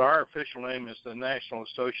 Yes, well, our official name is the National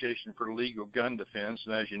Association for Legal Gun Defense,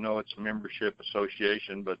 and as you know, it's a membership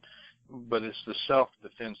association, but it's the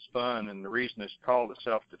Self-Defense Fund, and the reason it's called the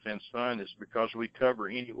Self-Defense Fund is because we cover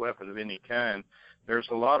any weapon of any kind. There's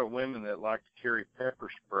a lot of women that like to carry pepper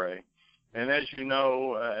spray. And as you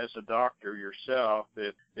know, as a doctor yourself,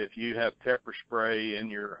 if you have pepper spray in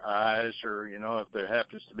your eyes, or, if there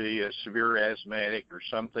happens to be a severe asthmatic or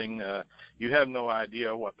something, you have no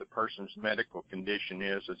idea what the person's medical condition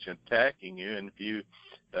is that's attacking you. And if you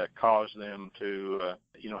cause them to,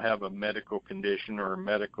 have a medical condition or a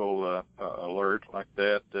medical alert like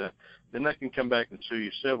that, then they can come back and sue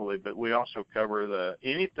you civilly. But we also cover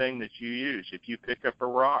anything that you use. If you pick up a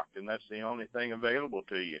rock and that's the only thing available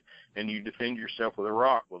to you, and you defend yourself with a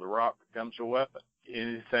rock, well, the rock becomes a weapon.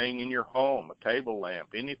 Anything in your home, a table lamp,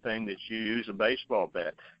 anything that you use, a baseball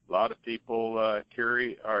bat. A lot of people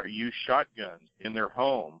carry or use shotguns in their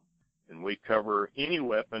home, and we cover any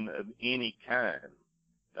weapon of any kind.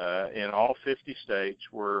 In all 50 states,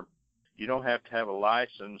 where you don't have to have a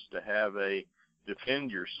license to defend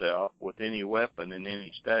yourself with any weapon in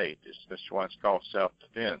any state. That's why it's called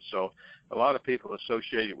self-defense. So a lot of people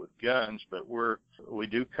associate it with guns, but we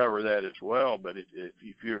do cover that as well. But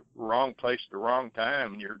if you're wrong place at the wrong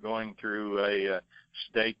time, and you're going through a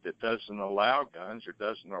state that doesn't allow guns or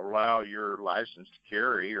doesn't allow your license to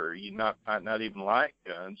carry, or you might not even like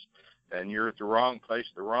guns, and you're at the wrong place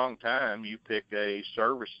at the wrong time, you pick a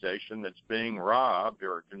service station that's being robbed,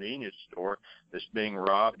 or a convenience store that's being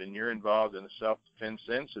robbed, and you're involved in a self-defense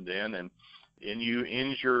incident, and you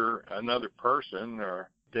injure another person, or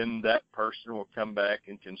then that person will come back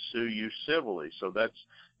and can sue you civilly. So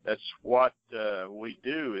that's what we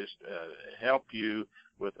do, is help you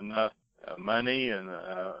with enough money and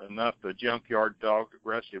enough junkyard dog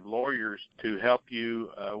aggressive lawyers to help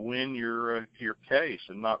you win your case,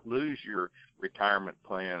 and not lose your retirement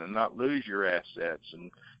plan, and not lose your assets,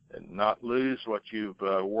 and not lose what you've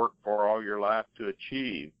worked for all your life to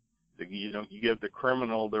achieve. You give the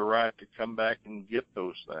criminal the right to come back and get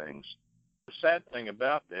those things. The sad thing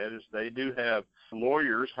about that is they do have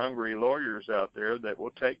lawyers, hungry lawyers out there, that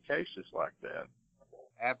will take cases like that.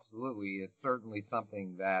 Absolutely. It's certainly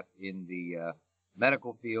something that in the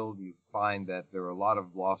medical field you find that there are a lot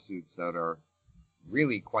of lawsuits that are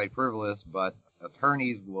really quite frivolous, but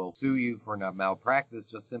attorneys will sue you for malpractice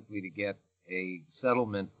just simply to get a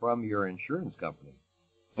settlement from your insurance company.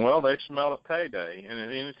 Well, they smell a payday, and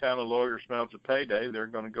any time a lawyer smells a payday, they're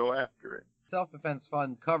going to go after it. Self-Defense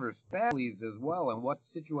Fund covers families as well. And what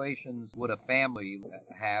situations would a family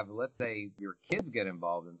have? Let's say your kids get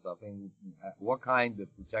involved in something. What kind of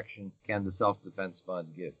protection can the Self-Defense Fund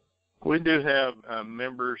give? We do have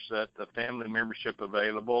members at the family membership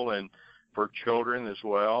available, and for children as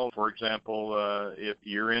well. For example, if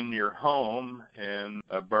you're in your home and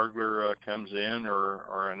a burglar comes in,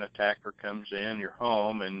 or an attacker comes in your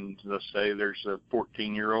home, and let's say there's a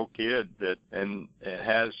 14-year-old kid that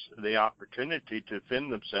has the opportunity to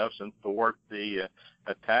defend themselves and thwart the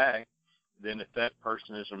attack, then if that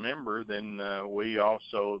person is a member, then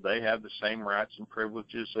they have the same rights and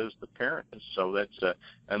privileges as the parent. So that's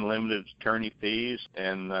unlimited attorney fees,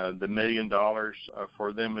 and the $1 million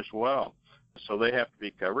for them as well. So they have to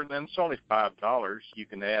be covered, and it's only $5. You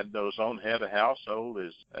can add those on. Head of household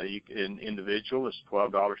is an individual is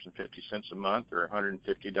 $12.50 a month, or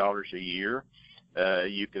 $150 a year.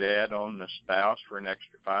 You could add on the spouse for an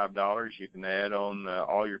extra $5. You can add on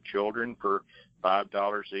all your children for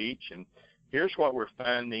 $5 each. And here's what we're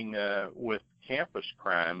finding with campus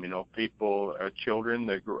crime. Children,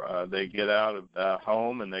 they get out of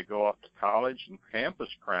home and they go off to college, and campus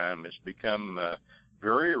crime has become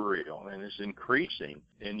very real and is increasing.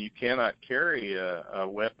 And you cannot carry a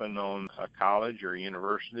weapon on a college or a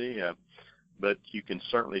university, but you can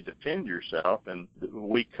certainly defend yourself, and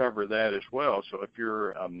we cover that as well. So if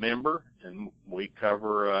you're a member, and we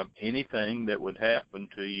cover anything that would happen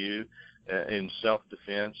to you in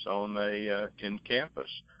self-defense in campus,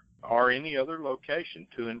 or any other location,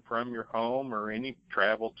 to and from your home, or any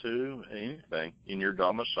travel to anything in your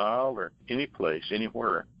domicile, or any place,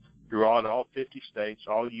 anywhere. Throughout all 50 states,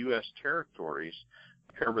 all U.S. territories,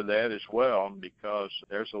 cover that as well, because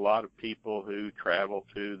there's a lot of people who travel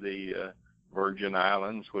to the Virgin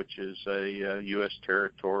Islands, which is a U.S.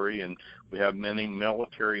 territory, and we have many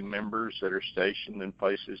military members that are stationed in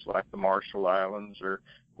places like the Marshall Islands or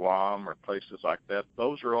Guam or places like that.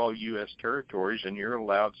 Those are all U.S. territories, and you're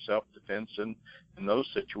allowed self-defense in those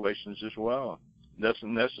situations as well.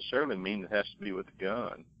 doesn't necessarily mean it has to be with a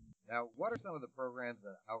gun. Now, what are some of the programs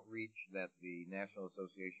and outreach that the National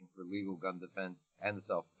Association for Legal Gun Defense and the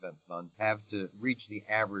Self-Defense Fund have to reach the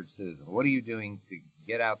average citizen? What are you doing to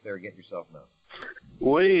get out there, get yourself known?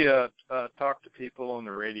 We talk to people on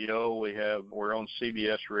the radio. We're on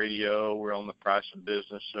CBS Radio. We're on the Price of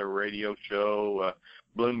Business radio show,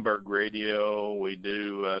 Bloomberg Radio. We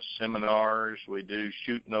do seminars. We do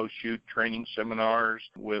shoot-no-shoot training seminars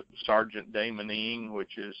with Sergeant Damon Ing,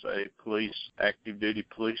 which is a active-duty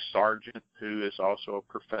police sergeant who is also a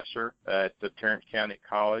professor at the Tarrant County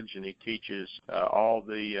College, and he teaches all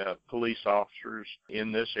the police officers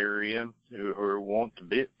in this area who want to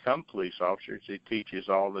become police officers. He teaches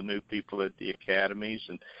all the new people at the academies,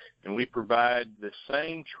 and we provide the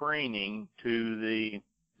same training to the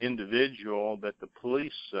individual that the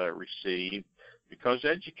police receive, because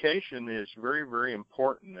education is very, very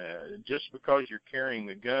important. Just because you're carrying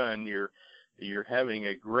a gun, you're having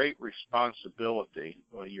a great responsibility.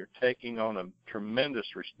 Well, you're taking on a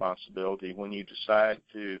tremendous responsibility when you decide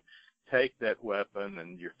to take that weapon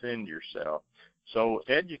and defend yourself. So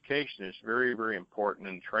education is very, very important,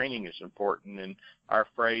 and training is important. And our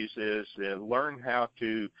phrase is learn how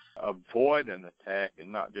to avoid an attack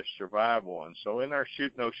and not just survive one. So in our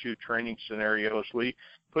shoot-no-shoot training scenarios, we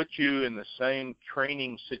put you in the same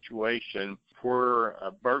training situation where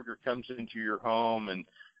a burglar comes into your home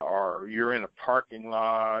or you're in a parking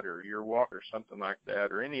lot or you're walking or something like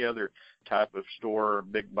that, or any other type of store,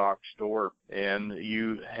 big box store, and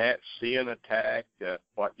you see an attack.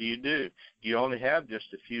 What do? You only have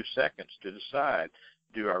just a few seconds to decide.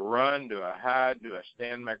 Do I run? Do I hide? Do I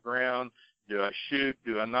stand my ground? Do I shoot?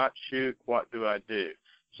 Do I not shoot? What do I do?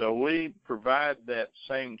 So we provide that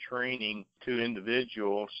same training to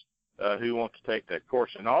individuals who want to take that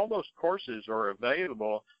course. And all those courses are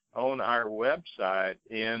available on our website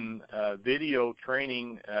in video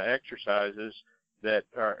training exercises that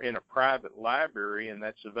are in a private library, and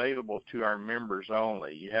that's available to our members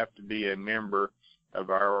only. You have to be a member of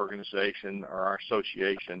our organization or our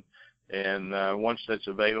association, and once that's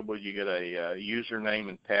available, you get a username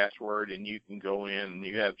and password, and you can go in and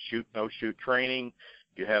you have shoot-no-shoot training.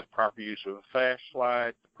 You have proper use of a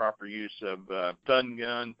flashlight, proper use of stun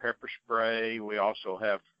gun, pepper spray. We also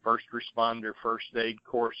have first responder, first aid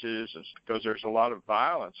courses, and because there's a lot of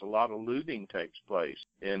violence, a lot of looting takes place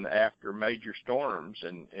after major storms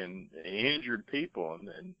and injured people,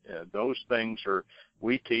 and those things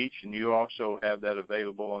we teach, and you also have that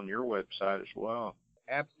available on your website as well.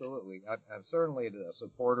 Absolutely. I'm certainly a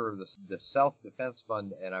supporter of the Self-Defense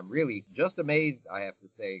Fund, and I'm really just amazed, I have to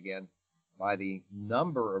say again, by the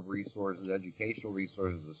number of resources, educational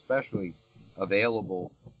resources especially,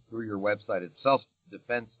 available through your website at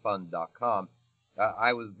SelfDefenseFund.com.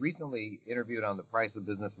 I was recently interviewed on the Price of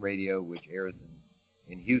Business Radio, which airs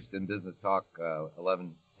in Houston, Business Talk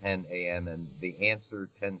 1110 a.m. and The Answer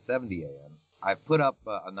 1070 a.m. I've put up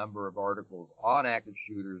a number of articles on active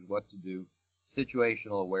shooters, what to do,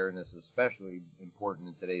 situational awareness, especially important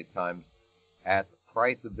in today's times, at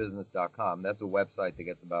priceofbusiness.com. That's a website that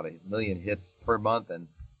gets about 1 million hits per month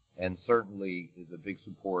and certainly is a big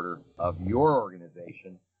supporter of your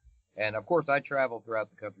organization. And, of course, I travel throughout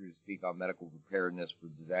the country to speak on medical preparedness for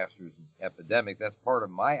disasters and epidemics. That's part of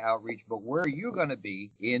my outreach. But where are you going to be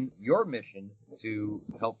in your mission to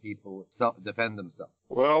help people defend themselves?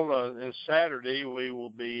 Well, this Saturday we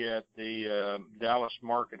will be at the Dallas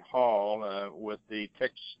Market Hall with the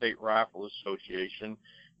Texas State Rifle Association.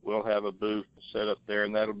 We'll have a booth set up there,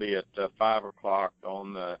 and that'll be at 5 o'clock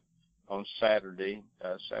on Saturday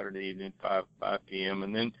evening, 5 p.m.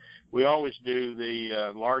 And then we always do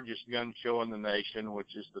the largest gun show in the nation,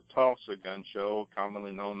 which is the Tulsa Gun Show,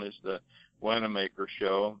 commonly known as the Wanamaker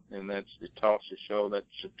Show, and that's the Tulsa Show.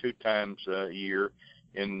 That's 2 times a year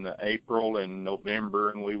in April and November,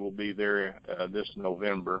 and we will be there this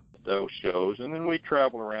November at those shows. And then we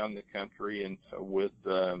travel around the country, and with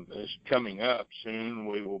it's coming up soon,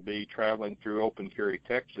 we will be traveling through Open Carry,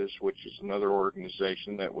 Texas, which is another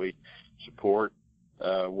organization that we support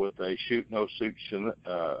with a shoot-no-suit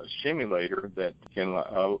simulator that can,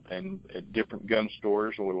 and at different gun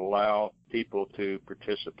stores will allow people to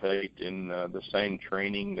participate in the same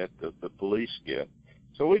training that the police get.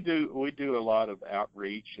 So we do a lot of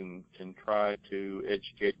outreach and try to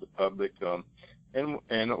educate the public,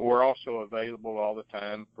 and we're also available all the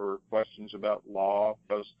time for questions about law,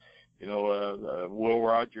 because Will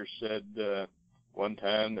Rogers said one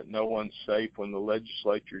time that no one's safe when the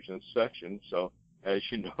legislature's in session. So as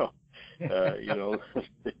you know,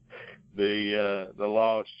 the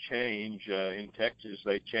laws change in Texas.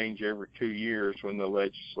 They change every 2 years when the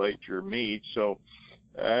legislature meets. So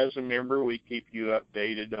As a member, we keep you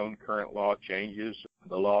updated on current law changes.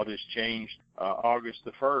 The law has changed August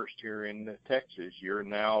the 1st here in Texas. You're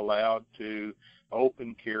now allowed to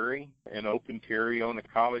open carry on a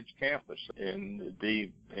college campus. In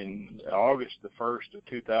August the 1st of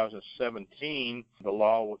 2017, the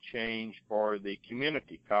law will change for the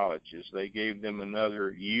community colleges. They gave them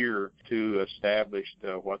another year to establish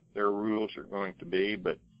what their rules are going to be,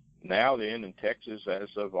 but now then, in Texas, as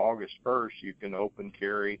of August 1st, you can open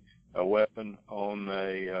carry a weapon on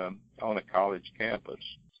a college campus.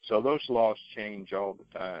 So those laws change all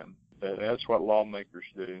the time. That's what lawmakers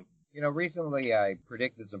do. You know, recently I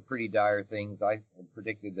predicted some pretty dire things. I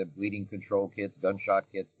predicted that bleeding control kits, gunshot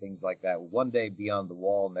kits, things like that would one day be on the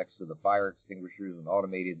wall next to the fire extinguishers and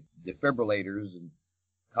automated defibrillators in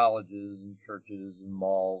colleges and churches and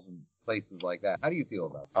malls and places like that. How do you feel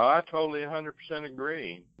about that? I totally 100%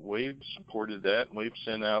 agree. We've supported that.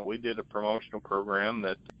 We did a promotional program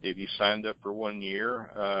that if you signed up for 1 year,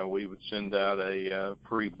 we would send out a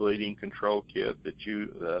free bleeding control kit that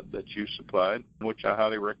you supplied, which I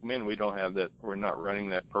highly recommend. We don't have that. We're not running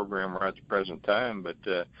that program right at the present time, but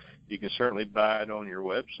you can certainly buy it on your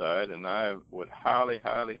website, and I would highly,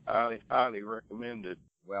 highly, highly, highly recommend it.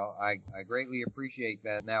 Well, I greatly appreciate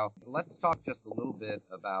that. Now, let's talk just a little bit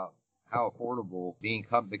about how affordable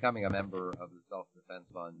becoming a member of the Self-Defense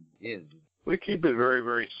Fund is. We keep it very,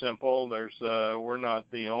 very simple. We're not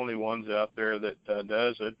the only ones out there that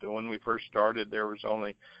does it. When we first started, there was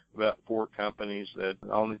only about 4 companies,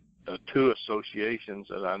 only 2 associations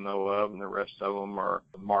that I know of, and the rest of them are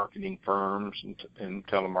marketing firms and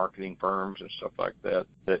telemarketing firms and stuff like that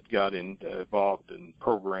got involved in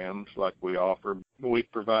programs like we offer. We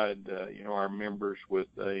provide our members with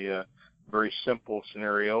a very simple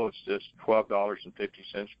scenario. It's just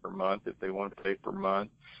 $12.50 per month if they want to pay per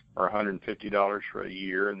month, or $150 for a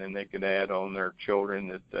year, and then they can add on their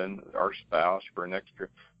children our spouse for an extra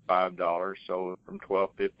 $5. So from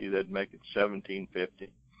 $12.50, that'd make it $17.50.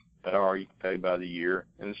 Or you can pay by the year,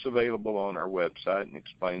 and it's available on our website and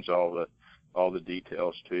explains all the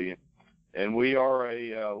details to you. And we are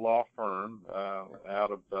a law firm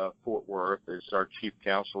out of Fort Worth. It's our chief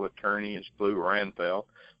counsel attorney is Blue Ranfeld.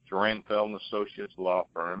 It's a Ranfeld & Associates law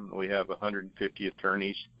firm. We have 150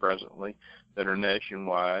 attorneys presently that are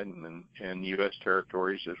nationwide and U.S.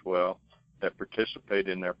 territories as well that participate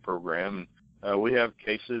in their program. We have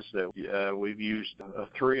cases that we've used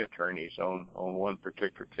 3 attorneys on one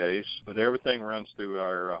particular case, but everything runs through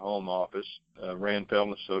our home office,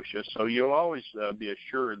 Ranfeld & Associates. So you'll always be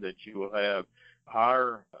assured that you will have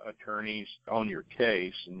our attorneys on your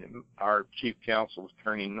case, and our chief counsel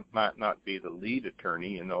attorney might not be the lead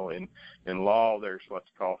attorney. In law, there's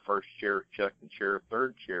what's called first chair, second chair,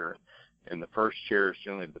 third chair. And the first chair is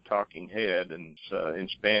generally the talking head, and in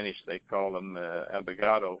Spanish they call them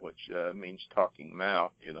abogado, which means talking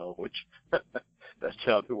mouth, which that's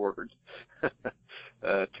how the word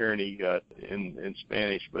attorney got in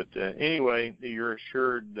Spanish. But anyway, you're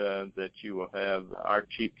assured that you will have our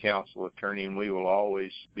chief counsel attorney, and we will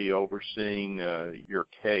always be overseeing your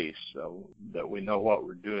case so that we know what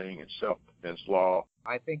we're doing in self-defense law.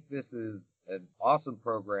 I think this is an awesome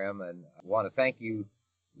program, and I want to thank you,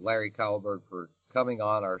 Larry Keilberg, for coming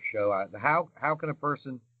on our show. How can a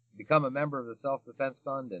person become a member of the Self-Defense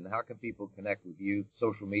Fund, and how can people connect with you,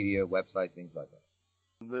 social media, website, things like that?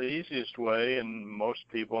 The easiest way, and most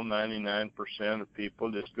people, 99% of people,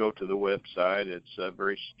 just go to the website. It's a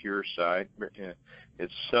very secure site.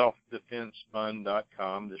 It's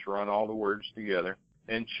SelfDefenseFund.com. Just run all the words together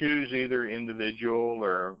and choose either individual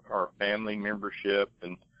or family membership,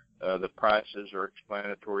 and the prices are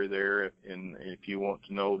explanatory there, and if you want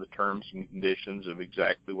to know the terms and conditions of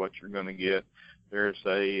exactly what you're going to get, there's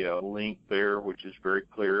a link there which is very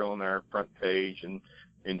clear on our front page, and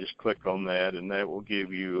just click on that, and that will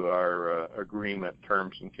give you our agreement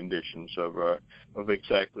terms and conditions of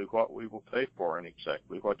exactly what we will pay for and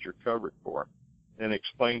exactly what you're covered for, and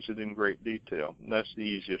explains it in great detail. And that's the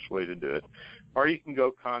easiest way to do it. Or you can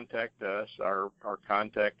go contact us. Our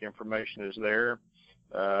contact information is there.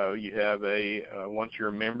 You have once you're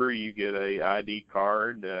a member, you get a ID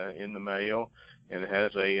card in the mail, and it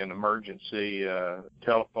has an emergency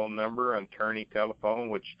telephone number, an attorney telephone,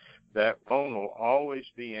 which that phone will always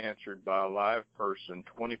be answered by a live person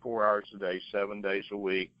 24 hours a day, 7 days a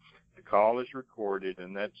week. The call is recorded,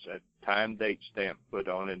 and that's a time, date stamp put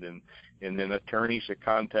on it, and then attorneys are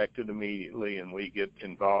contacted immediately, and we get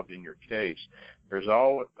involved in your case. There's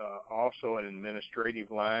also an administrative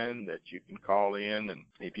line that you can call in, and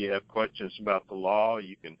if you have questions about the law,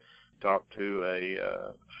 you can talk to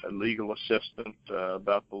a legal assistant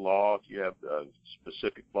about the law. If you have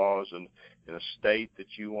specific laws in a state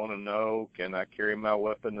that you want to know, can I carry my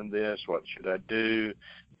weapon in this? What should I do?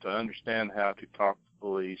 To understand how to talk to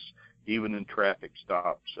police, even in traffic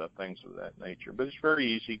stops, things of that nature. But it's very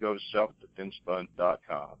easy. Go to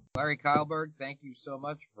SelfDefenseFund.com. Larry Keilberg, thank you so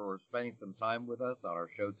much for spending some time with us on our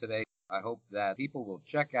show today. I hope that people will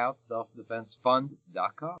check out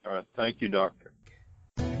SelfDefenseFund.com. All right. Thank you, Doctor.